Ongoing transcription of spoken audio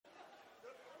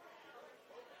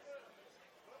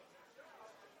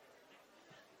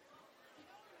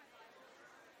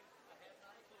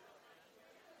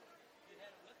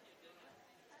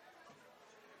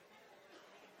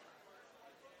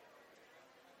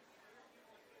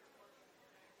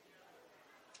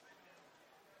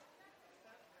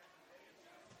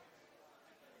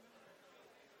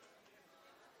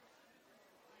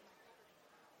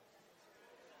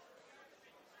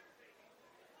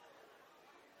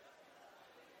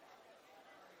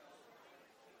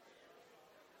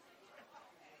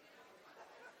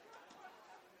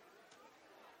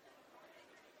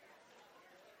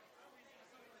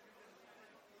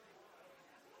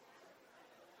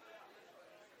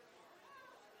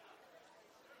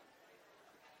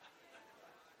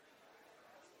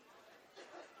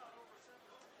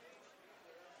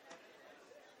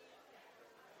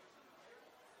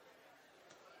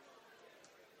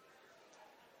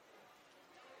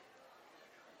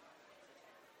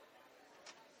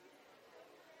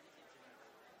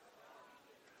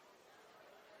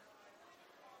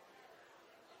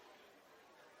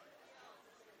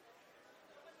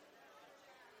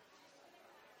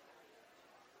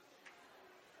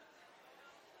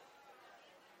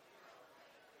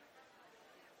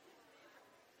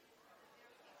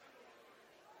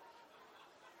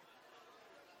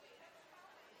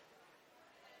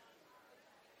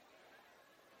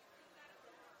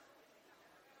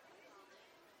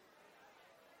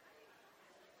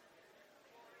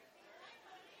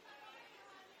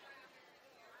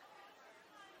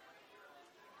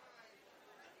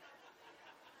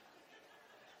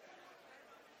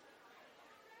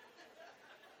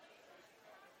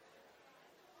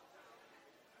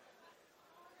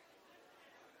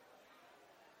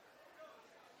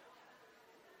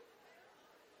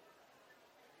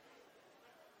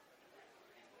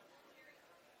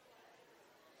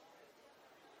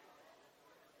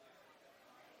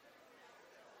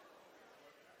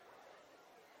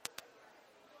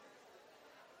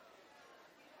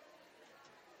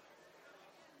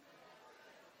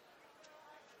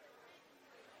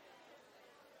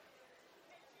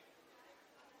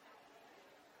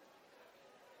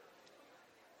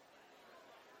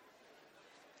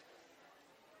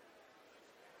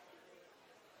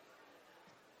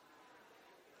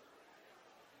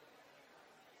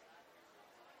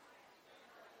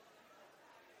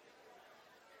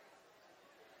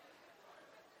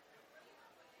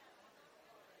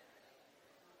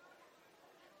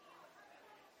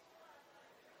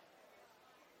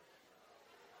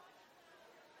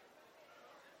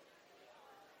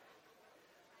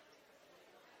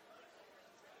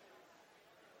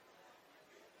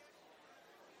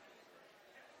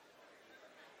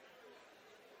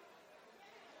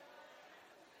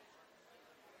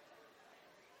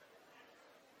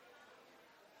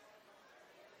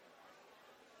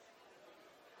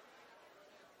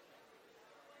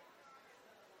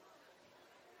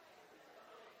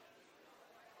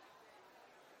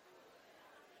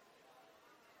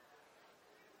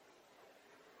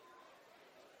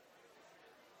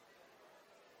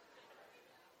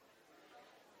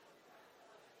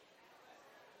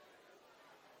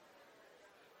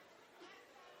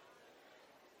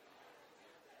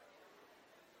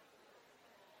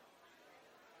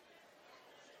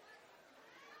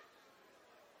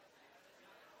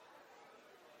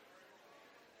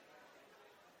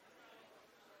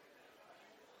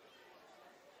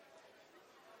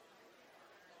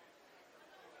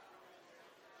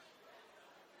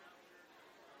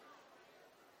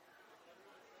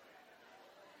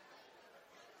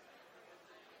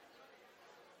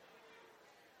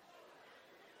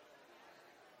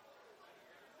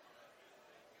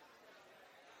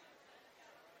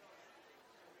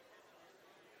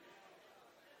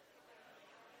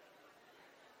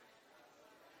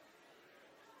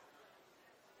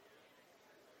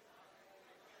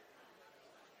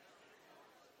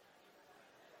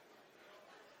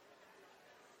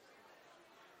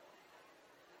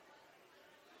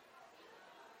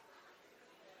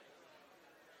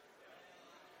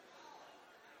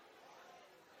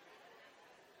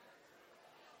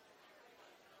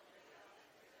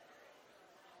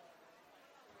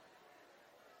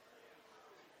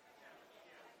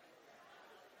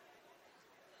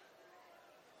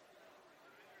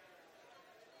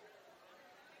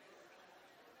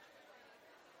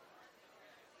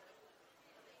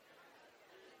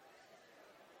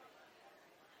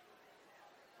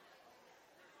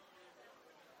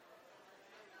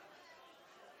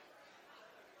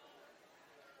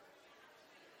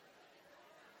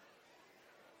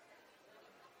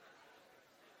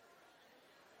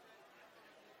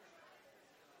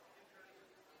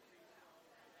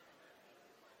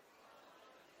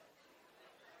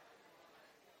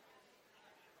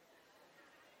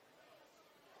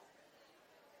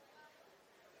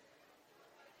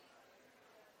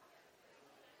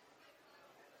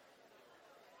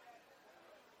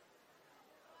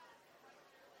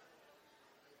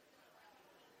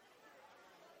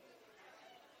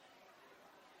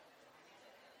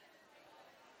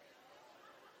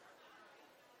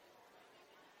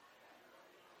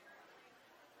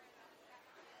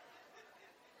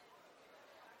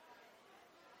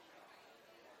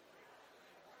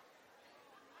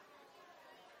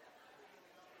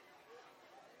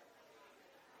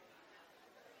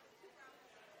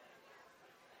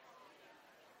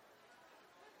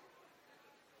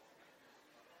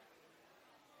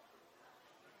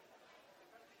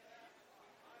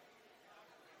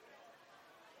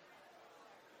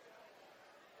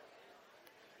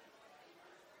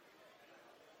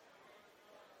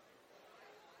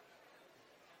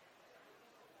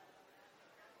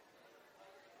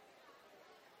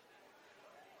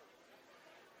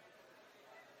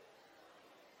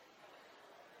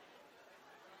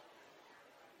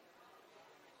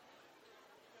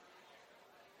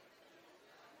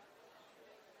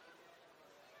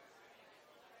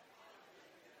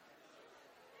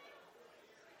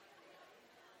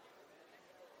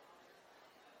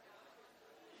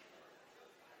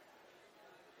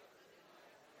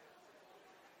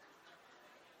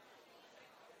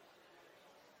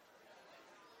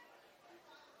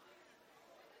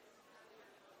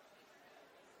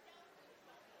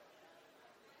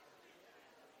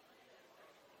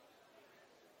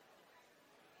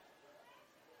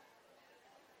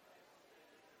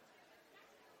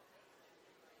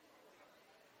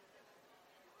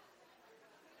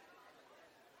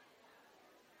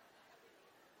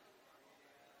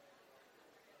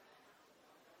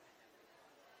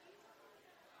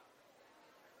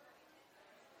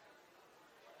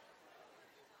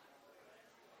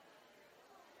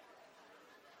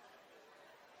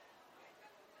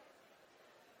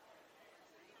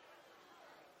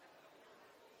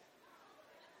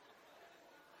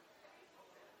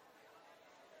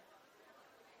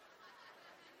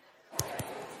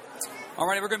All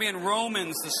right, we're going to be in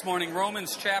Romans this morning,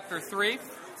 Romans chapter 3.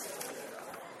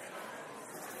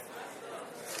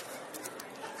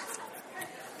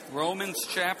 Romans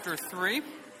chapter 3.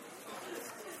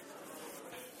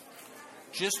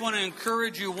 Just want to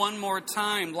encourage you one more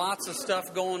time. Lots of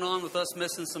stuff going on with us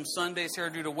missing some Sundays here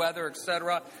due to weather,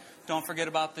 etc. Don't forget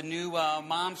about the new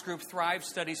Moms Group Thrive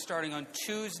study starting on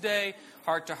Tuesday.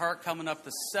 Heart to Heart coming up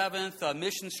the 7th.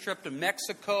 Missions trip to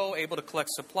Mexico. Able to collect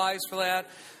supplies for that.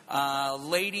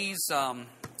 Ladies,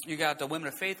 you got the Women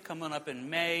of Faith coming up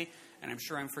in May. And I'm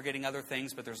sure I'm forgetting other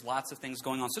things, but there's lots of things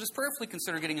going on. So just prayerfully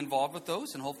consider getting involved with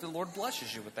those, and hopefully the Lord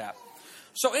blesses you with that.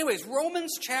 So anyways,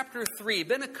 Romans chapter 3.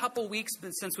 Been a couple weeks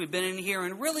since we've been in here,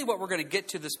 and really what we're going to get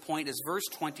to this point is verse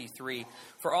 23.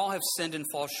 For all have sinned and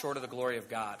fall short of the glory of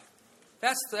God.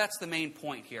 That's the main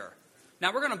point here.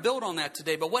 Now we're going to build on that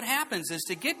today, but what happens is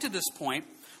to get to this point,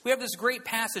 we have this great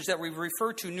passage that we've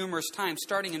referred to numerous times,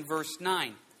 starting in verse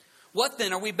 9. What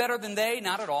then? Are we better than they?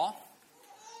 Not at all.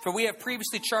 For we have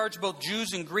previously charged both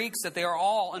Jews and Greeks that they are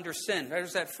all under sin.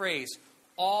 There's that phrase,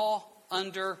 all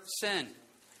under sin.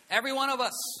 Every one of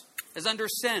us is under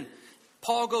sin.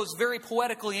 Paul goes very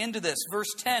poetically into this.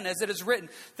 Verse 10, as it is written,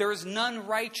 there is none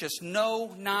righteous,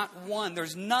 no, not one.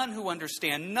 There's none who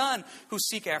understand, none who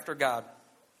seek after God.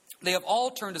 They have all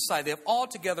turned aside. They have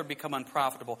altogether become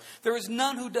unprofitable. There is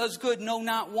none who does good, no,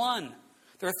 not one.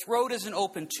 Their throat is an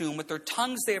open tomb. With their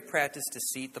tongues they have practiced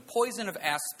deceit. The poison of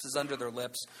asps is under their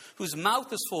lips, whose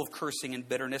mouth is full of cursing and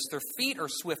bitterness. Their feet are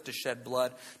swift to shed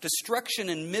blood. Destruction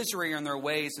and misery are in their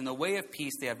ways. In the way of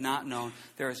peace they have not known.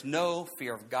 There is no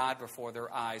fear of God before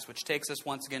their eyes. Which takes us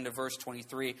once again to verse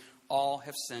 23. All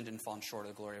have sinned and fallen short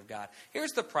of the glory of God.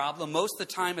 Here's the problem. Most of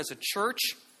the time as a church,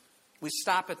 we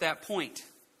stop at that point.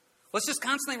 Let's just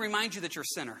constantly remind you that you're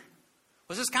a sinner.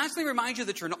 Let's just constantly remind you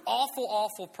that you're an awful,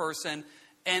 awful person,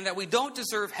 and that we don't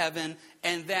deserve heaven,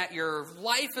 and that your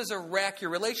life is a wreck,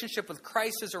 your relationship with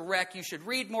Christ is a wreck. You should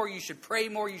read more, you should pray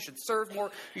more, you should serve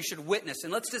more, you should witness.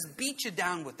 And let's just beat you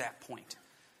down with that point.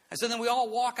 And so then we all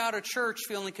walk out of church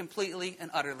feeling completely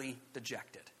and utterly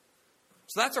dejected.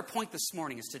 So that's our point this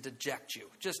morning, is to deject you,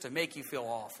 just to make you feel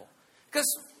awful. Because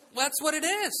that's what it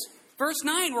is. Verse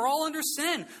 9, we're all under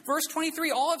sin. Verse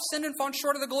 23, all have sinned and fallen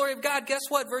short of the glory of God. Guess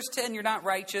what? Verse 10, you're not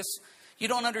righteous. You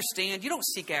don't understand. You don't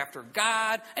seek after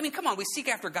God. I mean, come on, we seek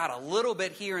after God a little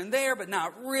bit here and there, but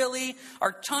not really.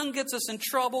 Our tongue gets us in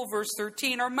trouble. Verse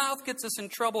 13, our mouth gets us in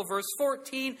trouble. Verse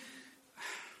 14,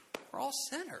 we're all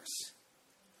sinners.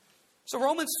 So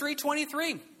Romans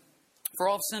 3:23, for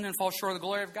all have sinned and fall short of the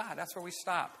glory of God. That's where we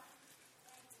stop.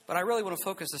 But I really want to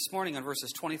focus this morning on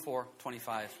verses 24,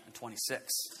 25, and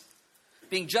 26.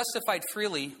 Being justified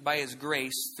freely by His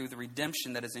grace through the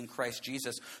redemption that is in Christ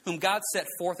Jesus, whom God set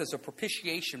forth as a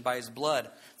propitiation by His blood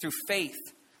through faith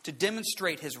to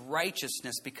demonstrate His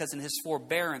righteousness, because in His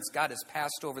forbearance God has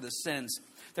passed over the sins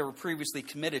that were previously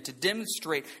committed, to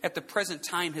demonstrate at the present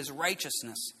time His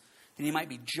righteousness, that He might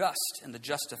be just and the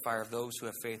justifier of those who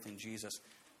have faith in Jesus.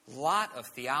 A lot of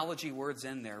theology words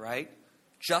in there, right?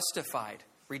 Justified,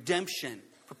 redemption,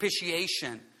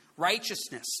 propitiation,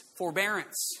 righteousness,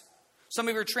 forbearance. Some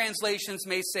of your translations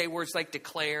may say words like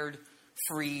declared,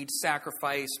 freed,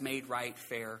 sacrifice, made right,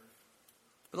 fair.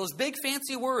 But those big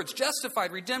fancy words,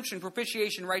 justified, redemption,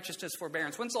 propitiation, righteousness,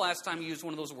 forbearance. When's the last time you used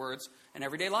one of those words in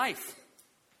everyday life?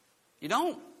 You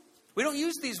don't. We don't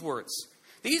use these words.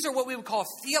 These are what we would call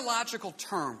theological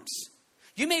terms.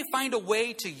 You may find a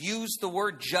way to use the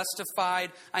word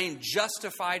justified. I am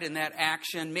justified in that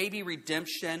action. Maybe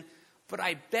redemption. But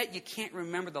I bet you can't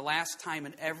remember the last time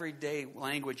in everyday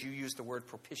language you used the word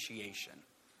propitiation.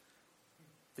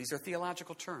 These are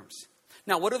theological terms.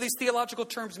 Now, what do these theological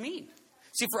terms mean?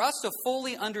 See, for us to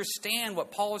fully understand what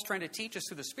Paul is trying to teach us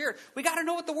through the Spirit, we got to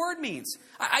know what the word means.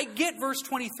 I get verse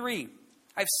 23.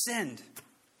 I've sinned.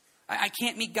 I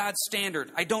can't meet God's standard.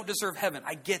 I don't deserve heaven.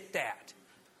 I get that.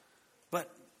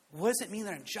 But what does it mean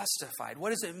that I'm justified? What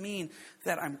does it mean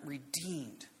that I'm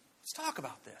redeemed? Let's talk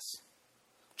about this.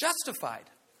 Justified.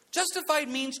 Justified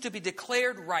means to be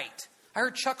declared right. I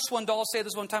heard Chuck Swindoll say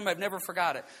this one time, I've never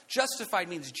forgot it. Justified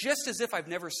means just as if I've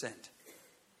never sinned.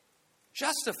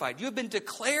 Justified. You have been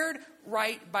declared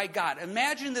right by God.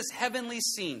 Imagine this heavenly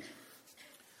scene.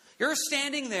 You're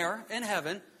standing there in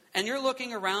heaven, and you're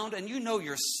looking around, and you know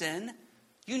your sin.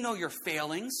 You know your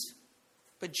failings.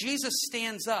 But Jesus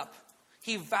stands up.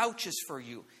 He vouches for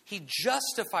you. He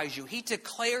justifies you. He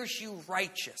declares you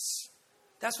righteous.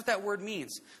 That's what that word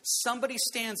means. Somebody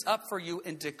stands up for you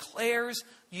and declares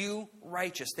you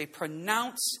righteous. They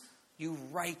pronounce you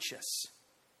righteous.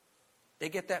 They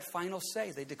get that final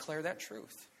say. They declare that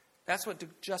truth. That's what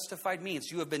justified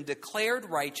means. You have been declared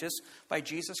righteous by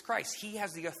Jesus Christ. He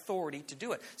has the authority to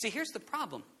do it. See, here's the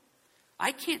problem.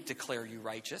 I can't declare you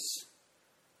righteous.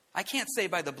 I can't say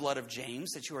by the blood of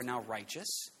James that you are now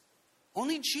righteous.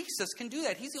 Only Jesus can do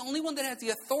that. He's the only one that has the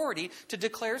authority to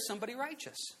declare somebody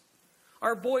righteous.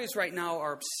 Our boys right now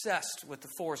are obsessed with the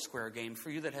Foursquare game.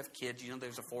 For you that have kids, you know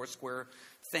there's a Foursquare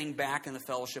thing back in the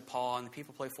fellowship hall, and the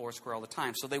people play Foursquare all the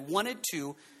time. So they wanted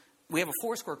to. We have a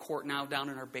Foursquare court now down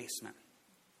in our basement.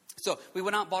 So we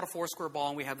went out and bought a Foursquare ball,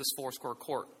 and we have this Foursquare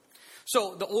court.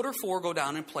 So the older four go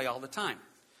down and play all the time.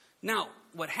 Now,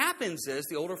 what happens is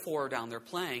the older four are down there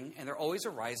playing, and there always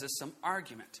arises some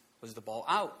argument. Was the ball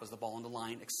out? Was the ball on the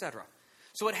line? Etc.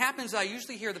 So what happens, I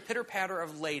usually hear the pitter-patter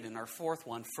of Layden, our fourth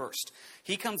one, first.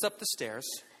 He comes up the stairs,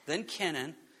 then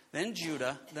Kenan, then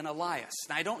Judah, then Elias.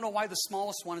 Now, I don't know why the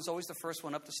smallest one is always the first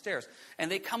one up the stairs. And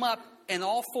they come up, and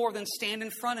all four of them stand in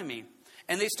front of me.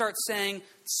 And they start saying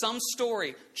some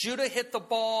story. Judah hit the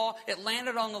ball, it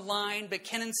landed on the line, but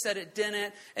Kenan said it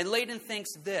didn't, and Layden thinks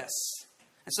this.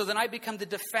 And so then I become the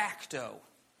de facto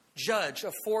judge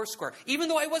of Foursquare, even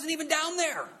though I wasn't even down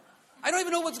there. I don't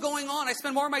even know what's going on. I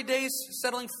spend more of my days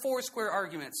settling Foursquare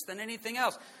arguments than anything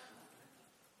else.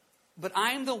 But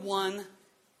I'm the one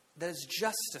that is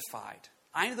justified.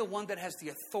 I'm the one that has the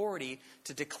authority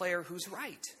to declare who's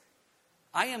right.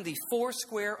 I am the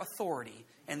Foursquare authority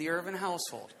in the Irvin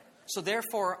household. So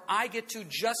therefore, I get to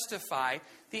justify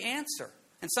the answer.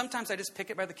 And sometimes I just pick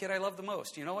it by the kid I love the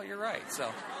most. You know what? You're right. So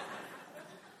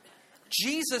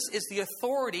Jesus is the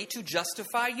authority to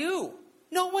justify you.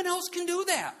 No one else can do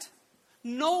that.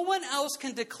 No one else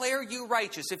can declare you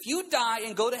righteous. If you die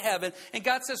and go to heaven and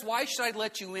God says, why should I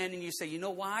let you in? And you say, you know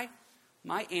why?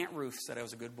 My Aunt Ruth said I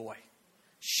was a good boy.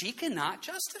 She cannot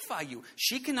justify you.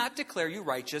 She cannot declare you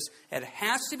righteous. It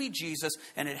has to be Jesus,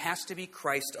 and it has to be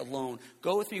Christ alone.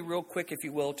 Go with me real quick, if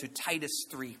you will, to Titus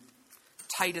 3.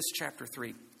 Titus chapter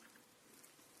 3.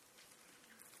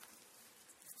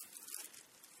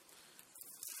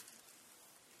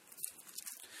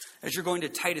 As you're going to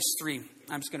Titus 3,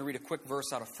 I'm just going to read a quick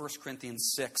verse out of 1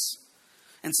 Corinthians 6.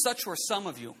 And such were some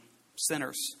of you,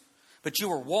 sinners, but you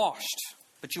were washed,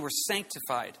 but you were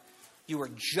sanctified, you were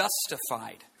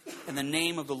justified in the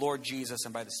name of the Lord Jesus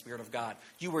and by the Spirit of God.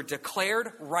 You were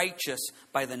declared righteous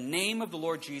by the name of the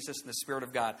Lord Jesus and the Spirit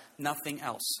of God. Nothing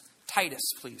else. Titus,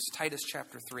 please. Titus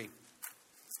chapter 3.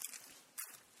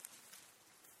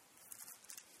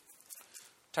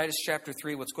 Titus chapter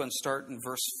 3, let's go ahead and start in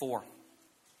verse 4.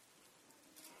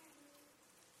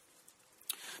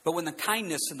 But when the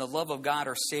kindness and the love of God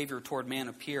our Savior toward man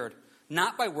appeared,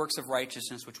 not by works of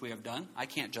righteousness which we have done, I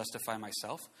can't justify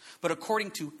myself, but according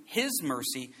to His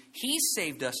mercy, He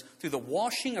saved us through the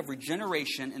washing of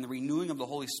regeneration and the renewing of the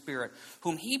Holy Spirit,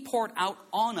 whom He poured out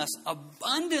on us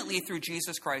abundantly through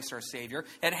Jesus Christ our Savior.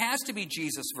 It has to be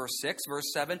Jesus, verse 6,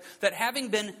 verse 7, that having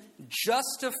been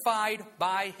justified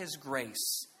by His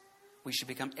grace, we should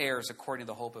become heirs according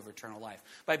to the hope of eternal life.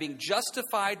 By being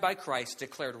justified by Christ,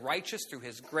 declared righteous through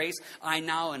His grace, I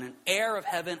now am an heir of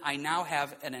heaven. I now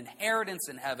have an inheritance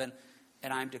in heaven,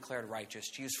 and I'm declared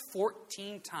righteous. Used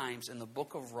 14 times in the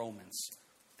book of Romans.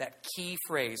 That key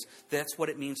phrase, that's what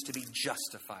it means to be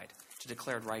justified, to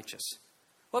declared righteous.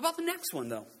 What about the next one,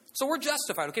 though? So we're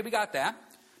justified. Okay, we got that.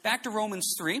 Back to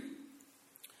Romans 3.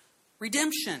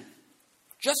 Redemption.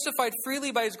 Justified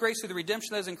freely by His grace through the redemption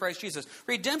that is in Christ Jesus.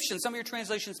 Redemption, some of your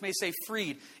translations may say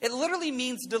freed. It literally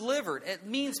means delivered. It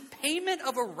means payment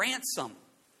of a ransom.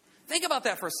 Think about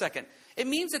that for a second. It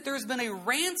means that there's been a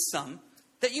ransom,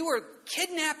 that you were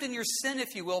kidnapped in your sin,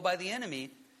 if you will, by the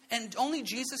enemy, and only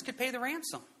Jesus could pay the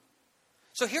ransom.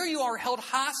 So here you are held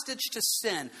hostage to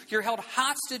sin. You're held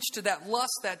hostage to that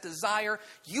lust, that desire.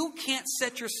 You can't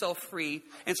set yourself free.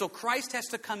 And so Christ has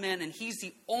to come in, and He's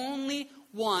the only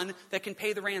one that can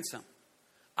pay the ransom.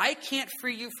 I can't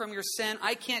free you from your sin.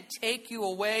 I can't take you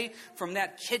away from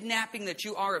that kidnapping that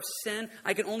you are of sin.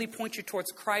 I can only point you towards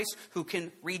Christ, who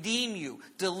can redeem you,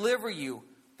 deliver you,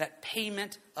 that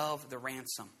payment of the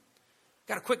ransom.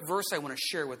 Got a quick verse I want to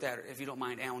share with that, if you don't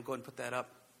mind, Alan. Go ahead and put that up.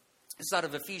 It's out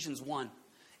of Ephesians 1.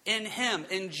 In Him,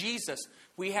 in Jesus,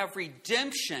 we have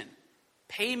redemption,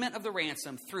 payment of the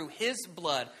ransom through His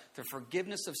blood, the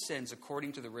forgiveness of sins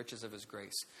according to the riches of His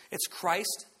grace. It's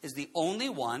Christ is the only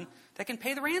one that can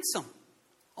pay the ransom.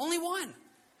 Only one.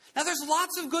 Now there's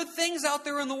lots of good things out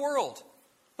there in the world.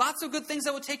 Lots of good things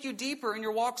that will take you deeper in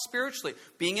your walk spiritually.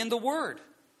 Being in the Word.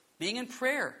 Being in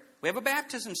prayer. We have a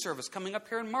baptism service coming up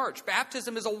here in March.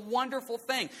 Baptism is a wonderful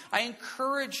thing. I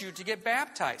encourage you to get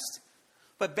baptized.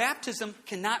 But baptism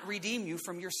cannot redeem you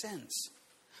from your sins.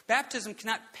 Baptism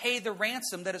cannot pay the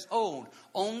ransom that is owed.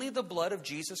 Only the blood of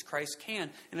Jesus Christ can,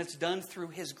 and it's done through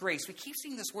his grace. We keep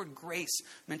seeing this word grace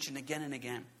mentioned again and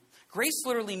again. Grace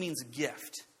literally means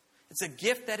gift. It's a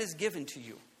gift that is given to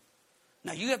you.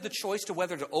 Now, you have the choice to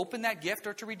whether to open that gift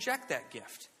or to reject that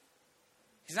gift.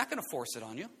 He's not going to force it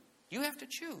on you. You have to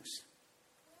choose.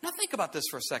 Now, think about this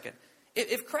for a second.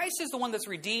 If Christ is the one that's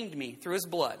redeemed me through his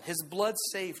blood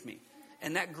saved me,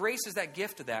 and that grace is that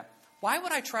gift of that, why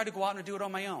would I try to go out and do it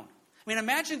on my own? I mean,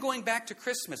 imagine going back to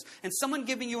Christmas and someone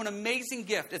giving you an amazing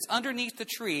gift. It's underneath the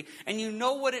tree, and you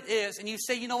know what it is, and you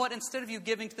say, you know what, instead of you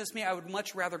giving to this me, I would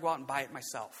much rather go out and buy it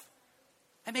myself.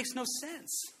 That makes no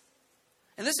sense.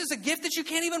 And this is a gift that you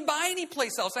can't even buy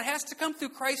anyplace else. It has to come through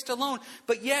Christ alone.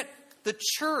 But yet, the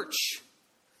church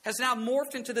has now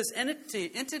morphed into this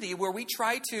entity where we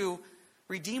try to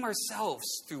redeem ourselves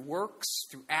through works,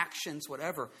 through actions,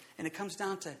 whatever. And it comes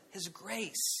down to his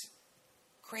grace.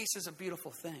 Grace is a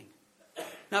beautiful thing.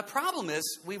 Now, the problem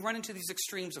is we run into these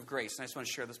extremes of grace. And I just want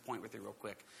to share this point with you real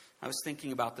quick. I was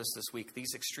thinking about this week,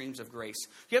 these extremes of grace.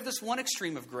 You have this one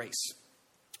extreme of grace,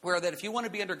 where that if you want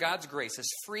to be under God's grace,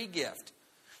 his free gift,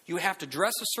 you have to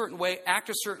dress a certain way, act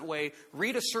a certain way,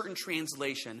 read a certain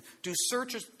translation, do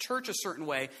church a certain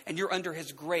way, and you're under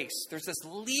his grace. There's this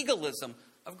legalism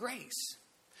of grace.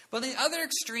 But on the other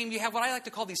extreme, you have what I like to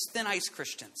call these thin ice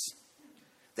Christians.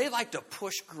 They like to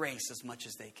push grace as much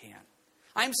as they can.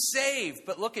 I'm saved,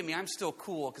 but look at me, I'm still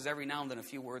cool, because every now and then a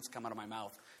few words come out of my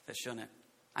mouth that shouldn't.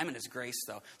 I'm in his grace,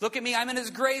 though. Look at me, I'm in his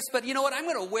grace, but you know what? I'm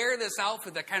going to wear this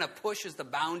outfit that kind of pushes the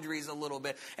boundaries a little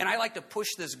bit. And I like to push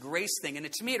this grace thing. And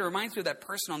to me, it reminds me of that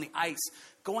person on the ice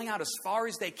going out as far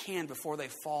as they can before they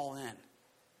fall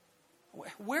in.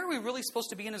 Where are we really supposed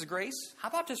to be in his grace? How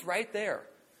about just right there?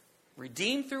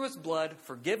 Redeemed through his blood,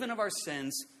 forgiven of our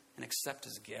sins, and accept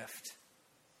his gift.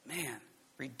 Man,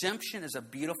 redemption is a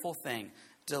beautiful thing.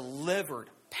 Delivered,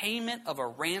 payment of a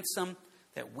ransom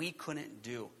that we couldn't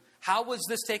do. How was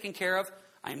this taken care of?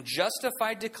 I am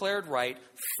justified, declared right,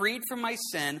 freed from my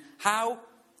sin. How?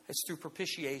 It's through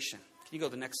propitiation. Can you go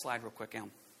to the next slide real quick, Al?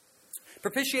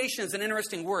 Propitiation is an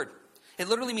interesting word. It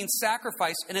literally means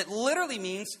sacrifice, and it literally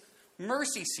means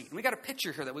mercy seat. And we got a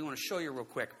picture here that we want to show you real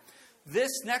quick.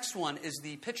 This next one is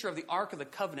the picture of the Ark of the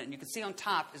Covenant, and you can see on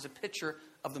top is a picture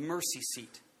of the mercy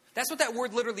seat. That's what that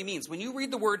word literally means. When you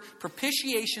read the word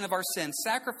propitiation of our sins,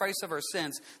 sacrifice of our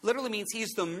sins, literally means he's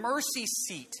the mercy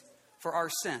seat for our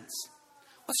sins.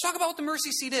 Let's talk about what the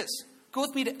mercy seat is. Go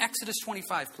with me to Exodus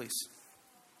 25, please.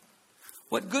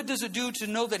 What good does it do to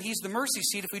know that he's the mercy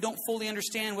seat if we don't fully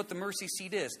understand what the mercy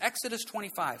seat is? Exodus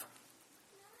 25.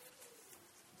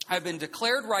 I have been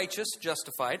declared righteous,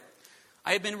 justified.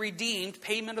 I have been redeemed,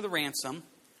 payment of the ransom.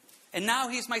 And now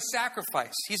he's my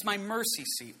sacrifice. He's my mercy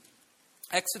seat.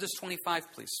 Exodus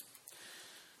 25, please.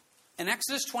 In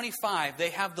Exodus 25, they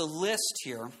have the list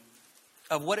here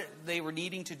of what they were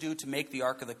needing to do to make the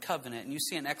Ark of the Covenant. And you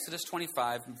see in Exodus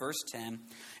 25, verse 10,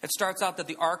 it starts out that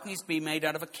the Ark needs to be made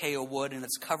out of acacia wood, and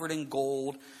it's covered in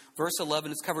gold. Verse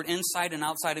 11, it's covered inside and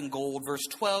outside in gold. Verse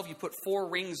 12, you put 4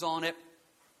 rings on it.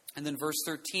 And then verse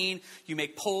 13, you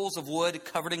make poles of wood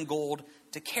covered in gold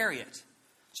to carry it.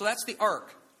 So that's the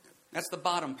Ark. That's the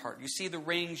bottom part. You see the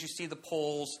rings, you see the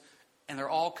poles, and they're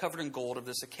all covered in gold of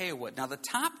this acacia wood. Now the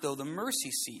top, though, the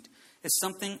mercy seat, is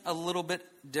something a little bit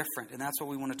different. And that's what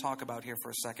we want to talk about here for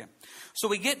a second. So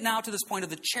we get now to this point of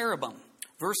the cherubim.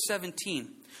 Verse 17.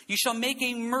 You shall make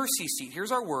a mercy seat.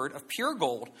 Here's our word, of pure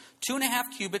gold.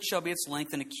 2.5 cubits shall be its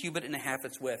length, and 1.5 cubits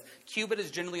its width. Cubit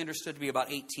is generally understood to be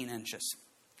about 18 inches.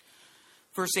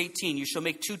 Verse 18, you shall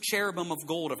make 2 cherubim of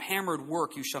gold, of hammered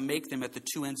work. You shall make them at the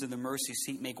 2 ends of the mercy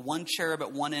seat. Make 1 cherub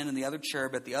at one end and the other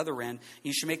cherub at the other end.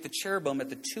 You shall make the cherubim at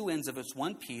the 2 ends of its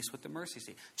one piece with the mercy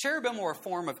seat. Cherubim are a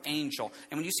form of angel.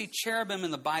 And when you see cherubim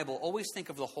in the Bible, always think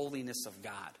of the holiness of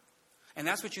God. And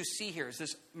that's what you see here is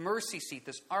this mercy seat,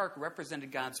 this ark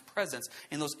represented God's presence.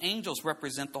 And those angels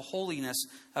represent the holiness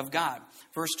of God.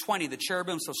 Verse 20, the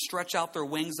cherubim shall stretch out their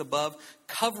wings above,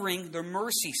 covering the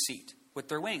mercy seat with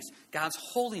their wings. God's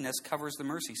holiness covers the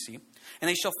mercy seat. And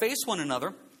they shall face one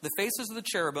another. The faces of the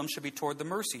cherubim shall be toward the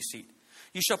mercy seat.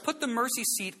 You shall put the mercy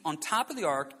seat on top of the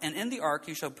ark, and in the ark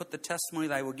you shall put the testimony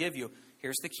that I will give you.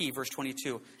 Here's the key, verse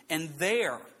 22. And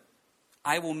there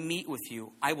I will meet with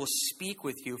you. I will speak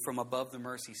with you from above the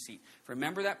mercy seat.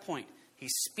 Remember that point. He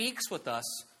speaks with us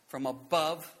from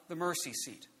above the mercy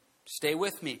seat. Stay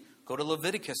with me. Go to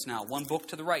Leviticus now. One book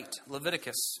to the right.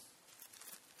 Leviticus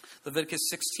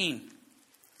 16.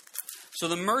 So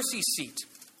the mercy seat,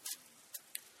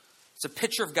 it's a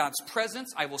picture of God's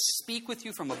presence. I will speak with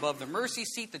you from above the mercy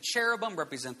seat. The cherubim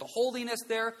represent the holiness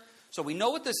there. So we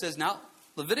know what this is now.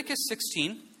 Leviticus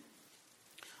 16,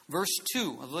 Verse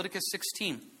 2 of Leviticus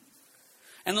 16.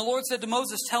 And the Lord said to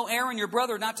Moses, tell Aaron your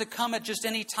brother not to come at just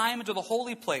any time into the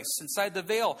holy place, inside the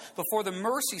veil, before the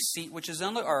mercy seat which is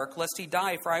on the ark, lest he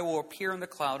die, for I will appear in the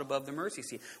cloud above the mercy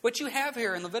seat. What you have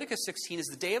here in Leviticus 16 is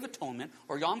the Day of Atonement,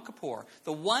 or Yom Kippur,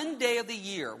 the one day of the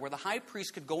year where the high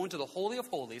priest could go into the Holy of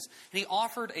Holies, and he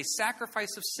offered a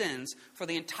sacrifice of sins for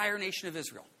the entire nation of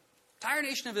Israel. Entire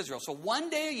nation of Israel. So one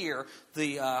day a year,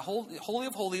 the Holy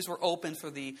of Holies were open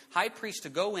for the high priest to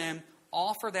go in,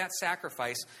 offer that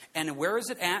sacrifice. And where is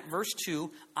it at? Verse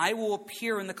 2, I will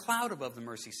appear in the cloud above the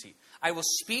mercy seat. I will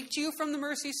speak to you from the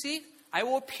mercy seat. I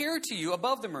will appear to you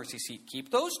above the mercy seat. Keep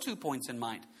those 2 points in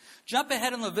mind. Jump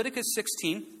ahead in Leviticus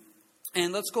 16,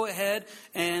 and let's go ahead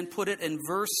and put it in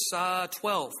verse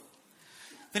 12.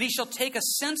 Then he shall take a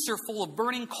censer full of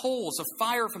burning coals of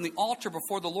fire from the altar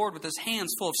before the Lord with his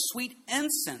hands full of sweet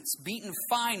incense, beaten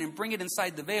fine, and bring it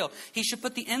inside the veil. He should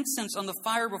put the incense on the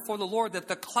fire before the Lord, that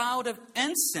the cloud of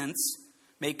incense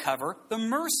may cover the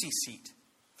mercy seat.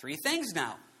 3 things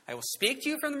now. I will speak to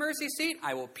you from the mercy seat.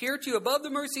 I will appear to you above the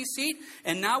mercy seat.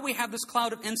 And now we have this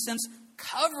cloud of incense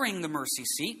covering the mercy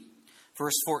seat.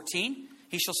 Verse 14,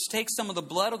 he shall take some of the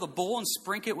blood of the bull and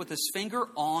sprinkle it with his finger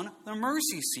on the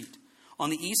mercy seat. On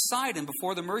the east side and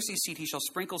before the mercy seat, he shall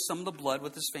sprinkle some of the blood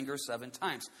with his finger 7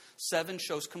 times. 7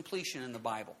 shows completion in the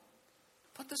Bible.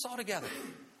 Put this all together.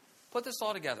 Put this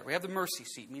all together. We have the mercy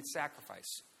seat, means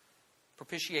sacrifice.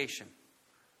 Propitiation.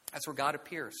 That's where God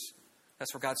appears.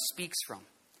 That's where God speaks from.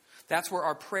 That's where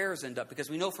our prayers end up, because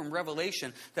we know from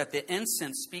Revelation that the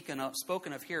incense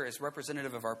spoken of here is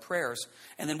representative of our prayers.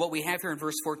 And then what we have here in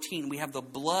verse 14, we have the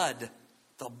blood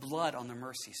on the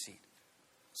mercy seat.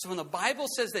 So when the Bible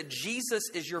says that Jesus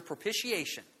is your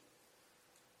propitiation,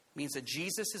 it means that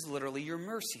Jesus is literally your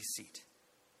mercy seat.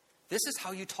 This is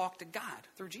how you talk to God,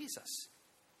 through Jesus.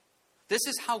 This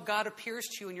is how God appears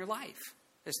to you in your life,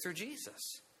 is through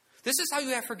Jesus. This is how you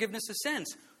have forgiveness of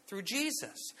sins, through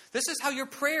Jesus. This is how your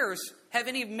prayers have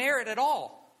any merit at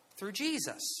all, through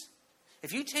Jesus.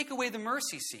 If you take away the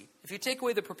mercy seat, if you take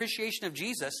away the propitiation of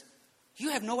Jesus,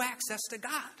 you have no access to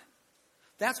God.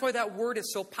 That's why that word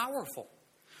is so powerful.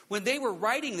 When they were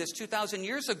writing this 2,000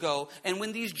 years ago, and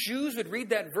when these Jews would read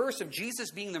that verse of Jesus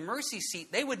being the mercy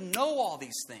seat, they would know all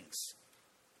these things.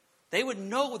 They would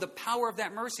know the power of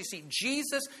that mercy seat.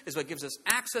 Jesus is what gives us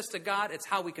access to God. It's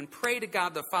how we can pray to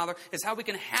God the Father. It's how we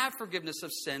can have forgiveness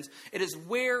of sins. It is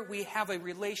where we have a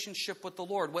relationship with the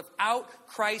Lord. Without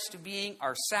Christ being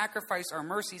our sacrifice, our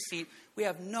mercy seat, we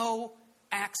have no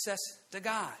access to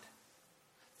God.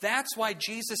 That's why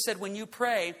Jesus said, when you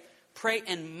pray, pray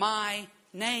in my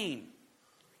name.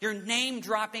 You're name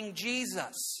dropping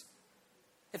Jesus.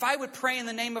 If I would pray in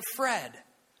the name of Fred,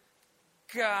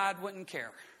 God wouldn't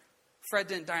care. Fred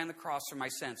didn't die on the cross for my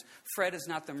sins. Fred is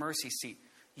not the mercy seat.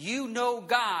 You know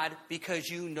God because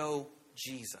you know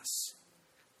Jesus.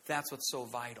 That's what's so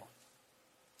vital.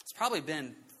 It's probably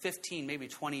been 15, maybe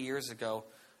 20 years ago.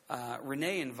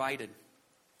 Renee invited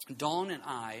Dawn and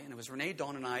I, and it was Renee,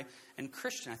 Dawn, and I, and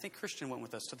Christian. I think Christian went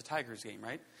with us to the Tigers game,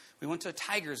 right? We went to a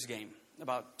Tigers game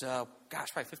about,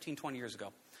 probably 15, 20 years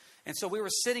ago. And so we were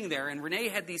sitting there, and Renee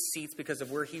had these seats because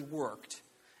of where he worked.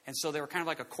 And so they were kind of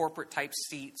like a corporate type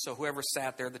seat. So whoever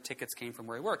sat there, the tickets came from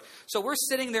where he worked. So we're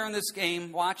sitting there in this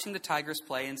game watching the Tigers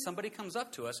play, and somebody comes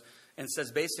up to us and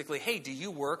says basically, hey, do you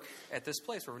work at this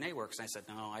place where Renee works? And I said,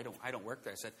 no, I don't work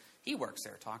there. I said, he works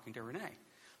there, talking to Renee.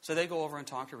 So they go over and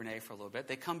talk to Renee for a little bit.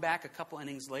 They come back a couple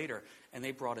innings later, and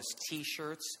they brought us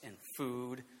T-shirts and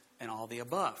food and all the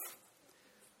above.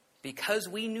 Because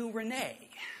we knew Renee,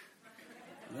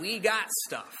 we got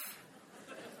stuff.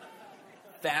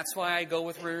 That's why I go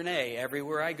with Renee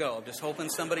everywhere I go. I'm just hoping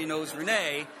somebody knows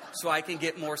Renee so I can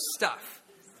get more stuff.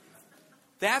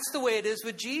 That's the way it is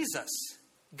with Jesus.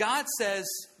 God says,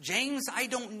 James, I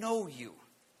don't know you,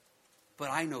 but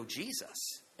I know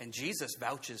Jesus. And Jesus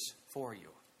vouches for you.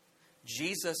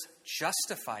 Jesus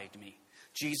justified me.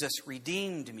 Jesus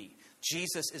redeemed me.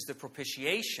 Jesus is the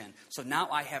propitiation. So now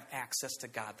I have access to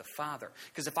God the Father.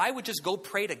 Because if I would just go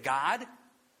pray to God,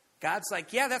 God's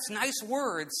like, yeah, that's nice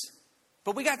words,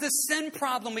 but we got this sin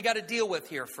problem we got to deal with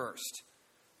here first.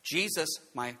 Jesus,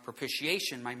 my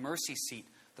propitiation, my mercy seat,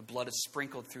 the blood is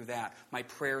sprinkled through that. My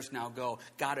prayers now go.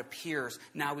 God appears.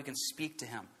 Now we can speak to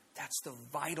him. That's the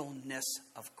vitalness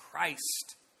of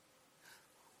Christ.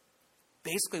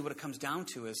 Basically what it comes down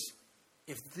to is,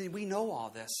 if we know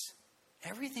all this,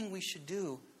 everything we should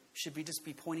do should be just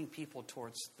be pointing people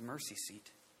towards the mercy seat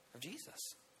of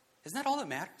Jesus. Isn't that all that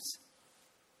matters?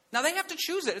 Now they have to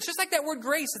choose it. It's just like that word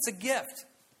grace. It's a gift.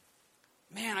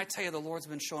 Man, I tell you, the Lord's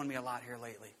been showing me a lot here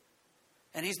lately.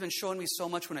 And he's been showing me so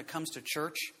much when it comes to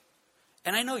church.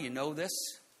 And I know you know this,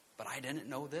 but I didn't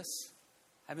know this.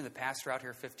 I've been the pastor out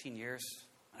here 15 years.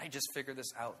 And I just figured this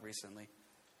out recently.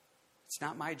 It's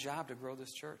not my job to grow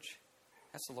this church.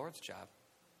 That's the Lord's job.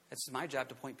 It's my job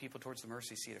to point people towards the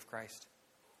mercy seat of Christ.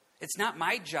 It's not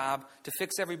my job to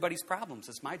fix everybody's problems.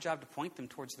 It's my job to point them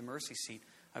towards the mercy seat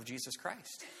of Jesus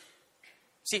Christ.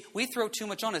 See, we throw too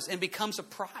much on us and it becomes a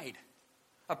pride.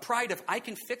 A pride of, I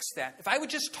can fix that. If I would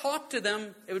just talk to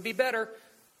them, it would be better.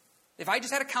 If I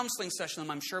just had a counseling session with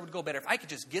them, I'm sure it would go better. If I could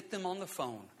just get them on the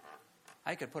phone,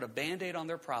 I could put a Band-Aid on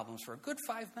their problems for a good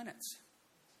 5 minutes.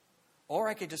 Or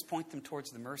I could just point them towards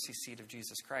the mercy seat of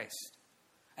Jesus Christ.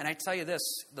 And I tell you this,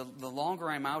 the longer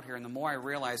I'm out here and the more I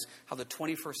realize how the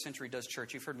 21st century does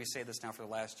church, you've heard me say this now for the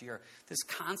last year, this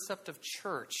concept of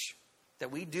church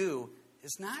that we do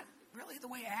is not really the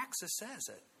way Acts says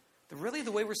it. Really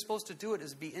the way we're supposed to do it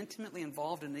is be intimately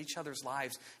involved in each other's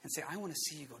lives and say, I want to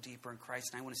see you go deeper in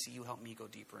Christ and I want to see you help me go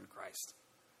deeper in Christ.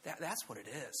 That's what it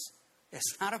is.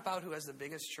 It's not about who has the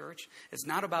biggest church. It's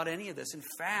not about any of this. In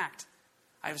fact,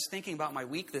 I was thinking about my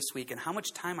week this week and how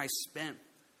much time I spent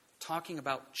talking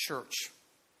about church.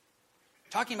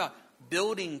 Talking about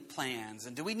building plans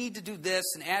and do we need to do this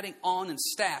and adding on and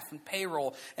staff and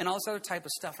payroll and all this other type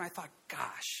of stuff. And I thought,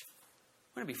 gosh,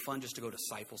 wouldn't it be fun just to go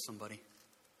disciple somebody?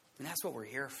 And that's what we're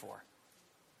here for.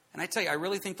 And I tell you, I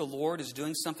really think the Lord is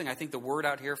doing something. I think the word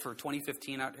out here for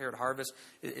 2015 out here at Harvest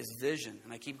is vision.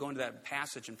 And I keep going to that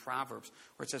passage in Proverbs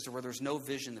where it says, where there's no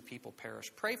vision, the people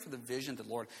perish. Pray for the vision the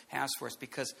Lord has for us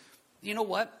because, you know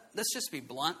what? Let's just be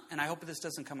blunt, and I hope this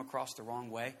doesn't come across the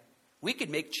wrong way. We could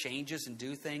make changes and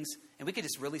do things, and we could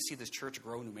just really see this church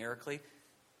grow numerically.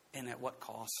 And at what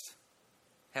cost?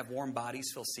 Have warm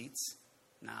bodies fill seats?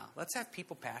 No. Let's have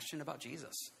people passionate about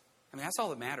Jesus. I mean, that's all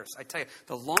that matters. I tell you,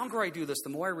 the longer I do this, the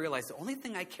more I realize the only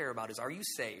thing I care about is, are you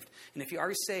saved? And if you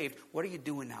are saved, what are you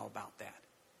doing now about that?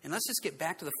 And let's just get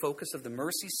back to the focus of the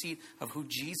mercy seat of who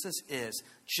Jesus is.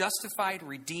 Justified,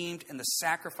 redeemed, and the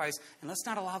sacrifice. And let's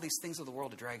not allow these things of the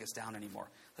world to drag us down anymore.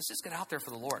 Let's just get out there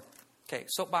for the Lord. Okay,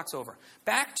 soapbox over.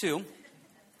 Back to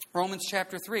Romans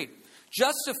chapter 3.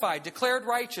 Justified, declared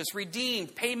righteous,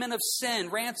 redeemed, payment of sin,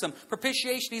 ransom,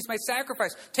 propitiation, he's my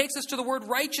sacrifice. Takes us to the word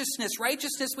righteousness.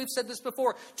 Righteousness, we've said this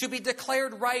before, to be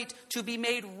declared right, to be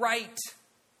made right.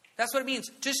 That's what it means,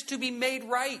 just to be made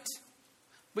right.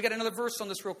 We got another verse on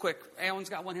this real quick. Alan's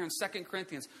got one here in 2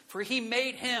 Corinthians. For he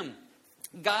made him,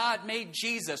 God made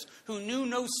Jesus, who knew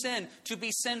no sin, to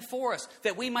be sin for us,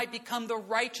 that we might become the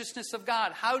righteousness of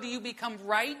God. How do you become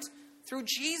right? Through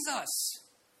Jesus.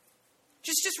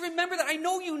 Just remember that. I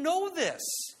know you know this.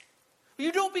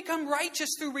 You don't become righteous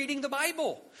through reading the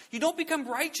Bible. You don't become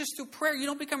righteous through prayer. You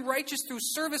don't become righteous through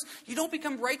service. You don't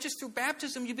become righteous through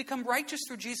baptism. You become righteous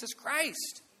through Jesus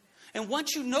Christ. And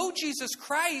once you know Jesus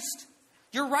Christ,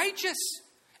 you're righteous.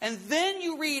 And then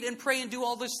you read and pray and do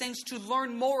all those things to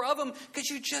learn more of Him because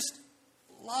you just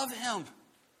love Him.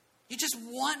 You just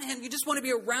want Him. You just want to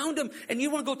be around Him. And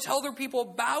you want to go tell other people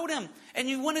about Him. And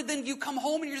you want to then you come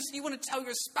home and you want to tell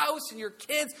your spouse and your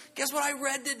kids, guess what I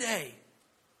read today?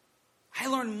 I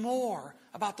learned more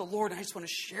about the Lord and I just want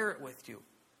to share it with you.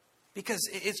 Because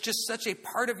it's just such a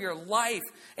part of your life.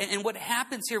 And what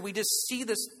happens here, we just see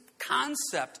this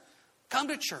concept. Come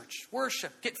to church,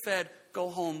 worship, get fed, go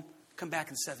home, come back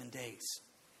in 7 days.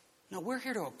 No, we're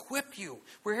here to equip you.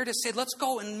 We're here to say, let's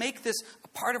go and make this a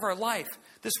part of our life.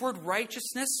 This word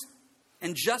righteousness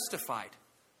and justified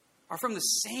are from the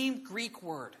same Greek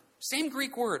word. Same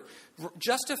Greek word.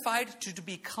 Justified to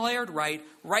be declared right,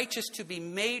 righteous to be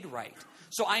made right.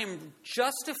 So I am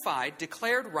justified,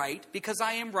 declared right, because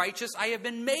I am righteous, I have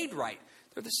been made right.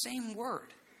 They're the same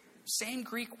word. Same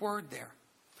Greek word there.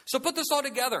 So put this all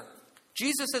together.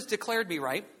 Jesus has declared me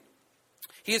right.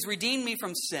 He has redeemed me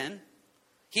from sin.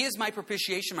 He is my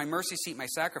propitiation, my mercy seat, my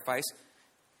sacrifice.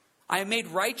 I am made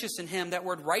righteous in Him. That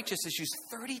word righteous is used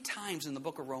 30 times in the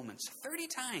book of Romans. 30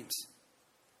 times.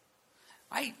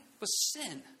 I was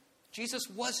sin. Jesus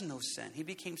was no sin. He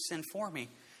became sin for me.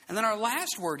 And then our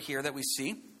last word here that we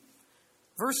see,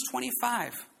 verse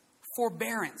 25,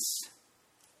 forbearance.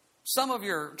 Some of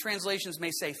your translations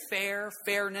may say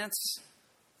fairness.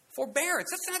 Forbearance,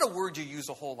 that's not a word you use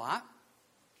a whole lot.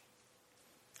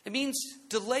 It means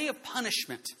delay of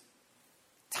punishment,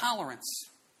 tolerance.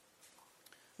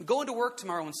 I'm going to work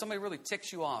tomorrow when somebody really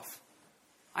ticks you off.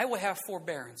 I will have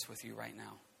forbearance with you right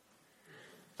now.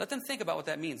 Let them think about what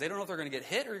that means. They don't know if they're going to get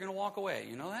hit or you're going to walk away.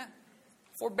 You know that?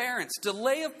 Forbearance,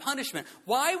 delay of punishment.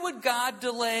 Why would God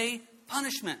delay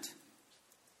punishment?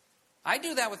 I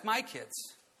do that with my kids.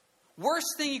 Worst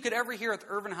thing you could ever hear at the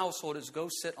Irvin household is go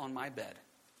sit on my bed.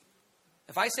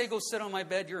 If I say go sit on my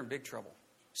bed, you're in big trouble.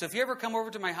 So if you ever come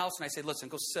over to my house and I say, listen,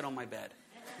 go sit on my bed.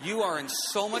 You are in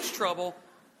so much trouble.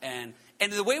 And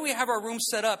the way we have our room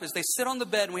set up is they sit on the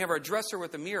bed and we have our dresser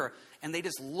with a mirror and they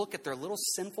just look at their little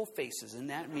sinful faces in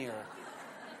that mirror.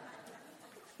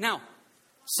 Now,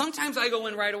 sometimes I go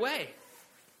in right away.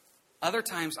 Other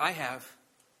times I have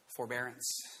forbearance.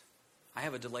 I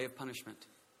have a delay of punishment.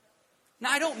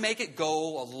 Now, I don't make it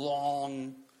go a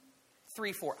long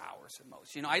 3-4 hours at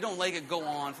most. I don't let it go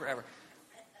on forever.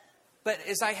 But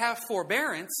as I have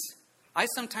forbearance, I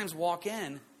sometimes walk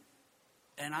in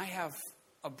and I have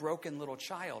a broken little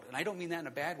child. And I don't mean that in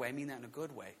a bad way. I mean that in a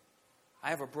good way. I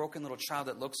have a broken little child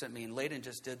that looks at me. And Layden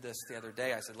just did this the other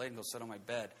day. I said, Layden, go sit on my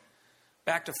bed.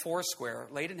 Back to Foursquare,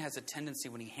 Layden has a tendency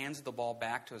when he hands the ball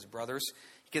back to his brothers,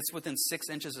 he gets within 6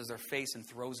 inches of their face and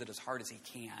throws it as hard as he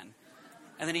can.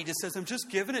 And then he just says, I'm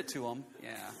just giving it to them.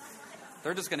 Yeah.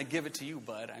 They're just going to give it to you,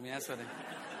 bud. I mean, that's what they...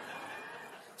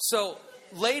 So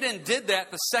Layden did that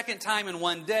the second time in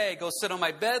one day. Go sit on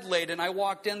my bed, Layden. I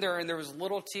walked in there and there was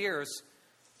little tears.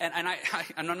 And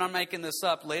I'm not making this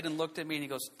up. Layden looked at me and he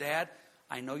goes, Dad,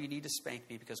 I know you need to spank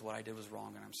me because what I did was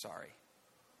wrong and I'm sorry.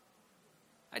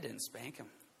 I didn't spank him.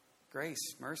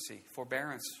 Grace, mercy,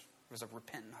 forbearance was a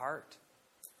repentant heart.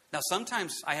 Now,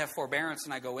 sometimes I have forbearance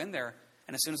and I go in there,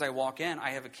 and as soon as I walk in, I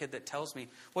have a kid that tells me,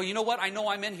 well, you know what? I know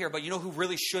I'm in here, but you know who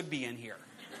really should be in here?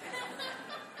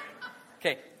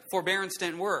 Okay, forbearance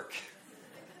didn't work.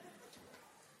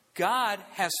 God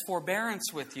has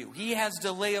forbearance with you. He has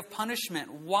delay of punishment.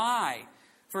 Why?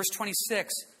 Verse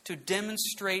 26, to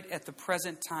demonstrate at the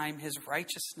present time his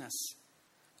righteousness,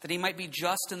 that he might be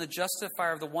just and the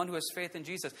justifier of the one who has faith in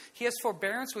Jesus. He has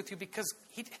forbearance with you because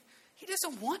he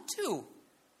doesn't want to.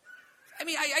 I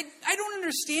mean, I don't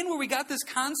understand where we got this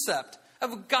concept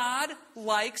of God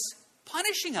likes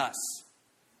punishing us.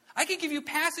 I could give you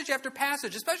passage after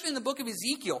passage, especially in the book of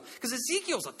Ezekiel, because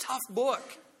Ezekiel's a tough book.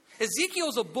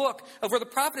 Ezekiel's a book of where the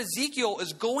prophet Ezekiel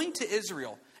is going to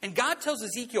Israel. And God tells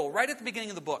Ezekiel right at the beginning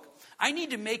of the book, I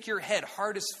need to make your head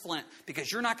hard as flint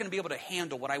because you're not going to be able to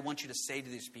handle what I want you to say to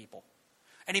these people.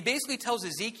 And he basically tells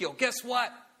Ezekiel, guess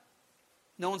what?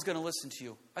 No one's going to listen to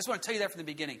you. I just want to tell you that from the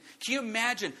beginning. Can you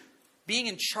imagine being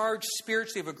in charge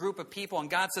spiritually of a group of people and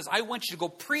God says, I want you to go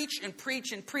preach and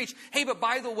preach and preach. Hey, but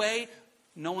by the way,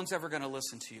 no one's ever going to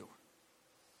listen to you.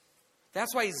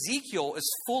 That's why Ezekiel is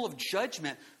full of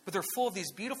judgment, but they're full of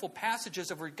these beautiful passages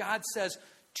of where God says,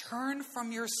 turn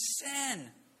from your sin.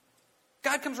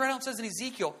 God comes right out and says in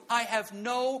Ezekiel, I have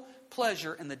no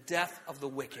pleasure in the death of the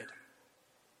wicked.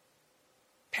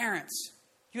 Parents,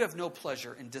 you have no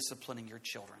pleasure in disciplining your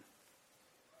children.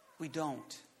 We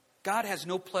don't. God has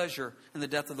no pleasure in the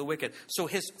death of the wicked. So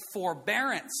his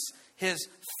forbearance, his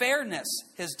fairness,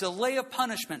 his delay of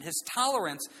punishment, his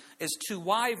tolerance is to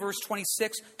why, verse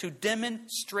 26, to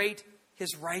demonstrate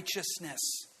his righteousness,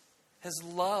 his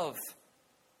love.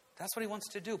 That's what he wants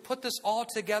to do. Put this all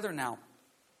together now.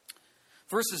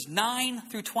 Verses 9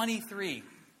 through 23.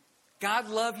 God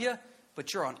love you,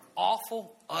 but you're an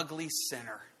awful, ugly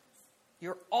sinner.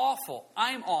 You're awful.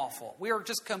 I'm awful. We are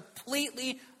just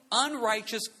completely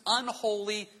unrighteous,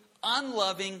 unholy,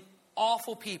 unloving,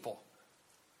 awful people.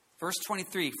 Verse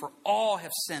 23, for all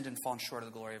have sinned and fallen short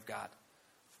of the glory of God.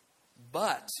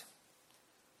 But,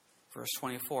 verse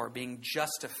 24, being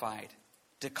justified,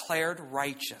 declared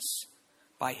righteous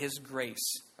by his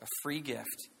grace, a free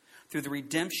gift, through the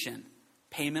redemption,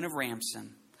 payment of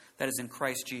ransom, that is in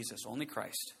Christ Jesus, only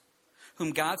Christ,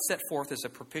 whom God set forth as a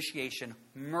propitiation,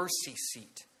 mercy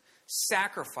seat,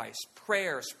 sacrifice,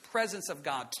 prayers, presence of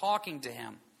God, talking to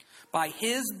him, by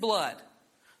his blood,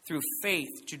 through faith,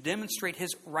 to demonstrate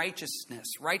his righteousness,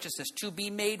 to be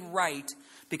made right,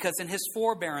 because in his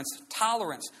forbearance,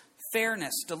 tolerance,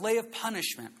 fairness, delay of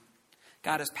punishment,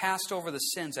 God has passed over the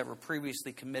sins that were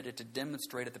previously committed to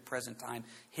demonstrate at the present time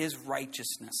his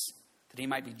righteousness, that he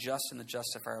might be just and the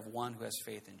justifier of one who has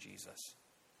faith in Jesus.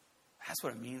 That's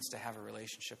what it means to have a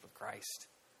relationship with Christ.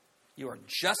 You are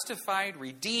justified,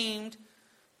 redeemed,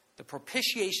 the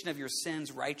propitiation of your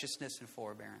sins, righteousness, and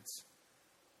forbearance.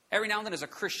 Every now and then as a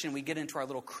Christian, we get into our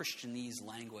little Christianese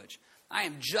language. I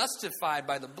am justified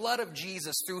by the blood of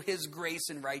Jesus through his grace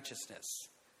and righteousness.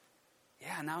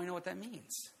 Yeah, now we know what that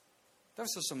means.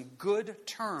 Those are some good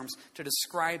terms to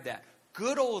describe that.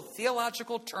 Good old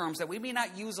theological terms that we may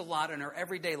not use a lot in our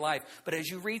everyday life. But as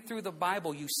you read through the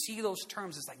Bible, you see those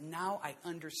terms. It's like, now I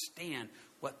understand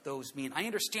what those mean. I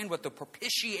understand what the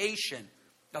propitiation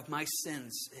of my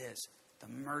sins is. The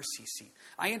mercy seat.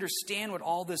 I understand what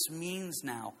all this means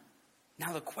now.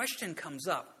 Now the question comes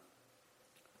up.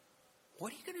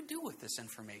 What are you going to do with this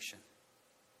information?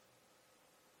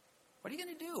 What are you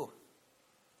going to do?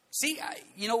 See,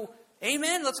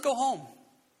 amen, let's go home.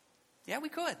 Yeah, we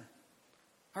could.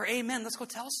 Or amen, let's go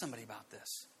tell somebody about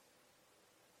this.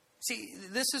 See,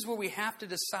 this is where we have to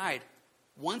decide.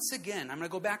 Once again, I'm going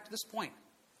to go back to this point.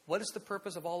 What is the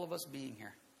purpose of all of us being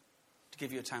here? To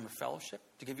give you a time of fellowship,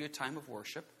 to give you a time of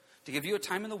worship, to give you a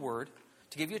time in the Word,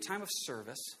 to give you a time of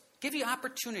service, give you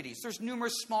opportunities. There's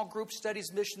numerous small group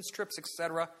studies, missions trips,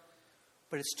 etc.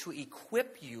 But it's to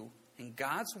equip you in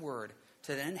God's Word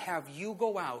to then have you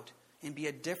go out and be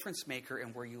a difference maker in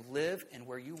where you live and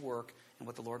where you work and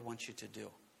what the Lord wants you to do.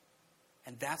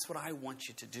 And that's what I want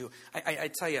you to do. I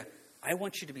tell you, I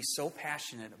want you to be so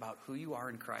passionate about who you are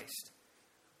in Christ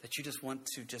that you just want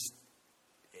to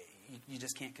you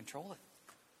just can't control it.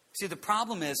 See, the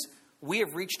problem is we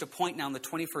have reached a point now in the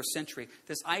 21st century,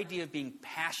 this idea of being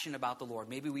passionate about the Lord.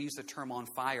 Maybe we use the term on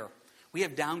fire. We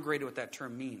have downgraded what that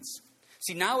term means.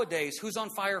 See, nowadays, who's on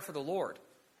fire for the Lord?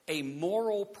 A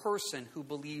moral person who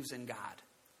believes in God.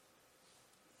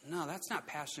 No, that's not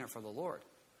passionate for the Lord.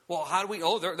 Well, how do we...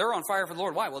 Oh, they're on fire for the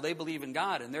Lord. Why? Well, they believe in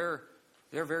God, and they're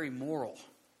very moral.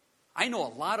 I know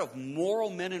a lot of moral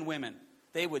men and women.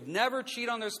 They would never cheat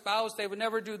on their spouse. They would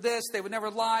never do this. They would never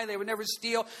lie. They would never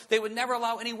steal. They would never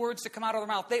allow any words to come out of their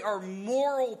mouth. They are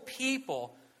moral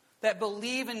people that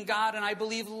believe in God and I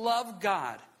believe love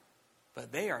God.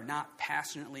 But they are not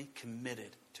passionately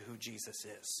committed to who Jesus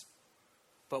is.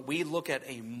 But we look at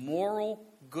a moral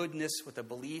goodness with a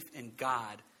belief in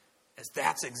God as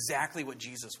that's exactly what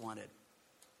Jesus wanted.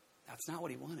 That's not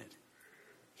what he wanted.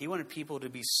 He wanted people to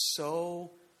be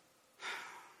so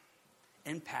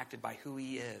impacted by who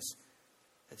he is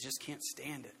that they just can't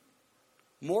stand it.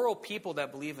 Moral people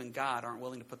that believe in God aren't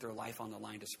willing to put their life on the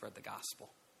line to spread the gospel.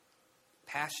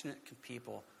 Passionate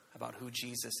people about who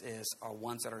Jesus is are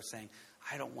ones that are saying,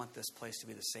 I don't want this place to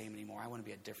be the same anymore. I want to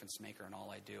be a difference maker in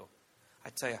all I do. I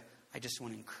tell you, I just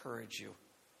want to encourage you.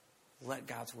 Let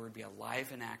God's word be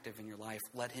alive and active in your life.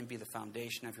 Let him be the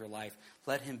foundation of your life.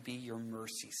 Let him be your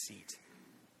mercy seat.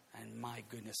 And my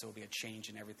goodness, there will be a change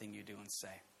in everything you do and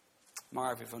say.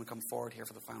 Marv, if you want to come forward here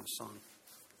for the final song.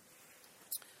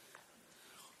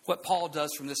 What Paul does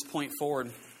from this point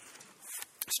forward,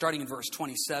 starting in verse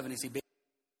 27, is he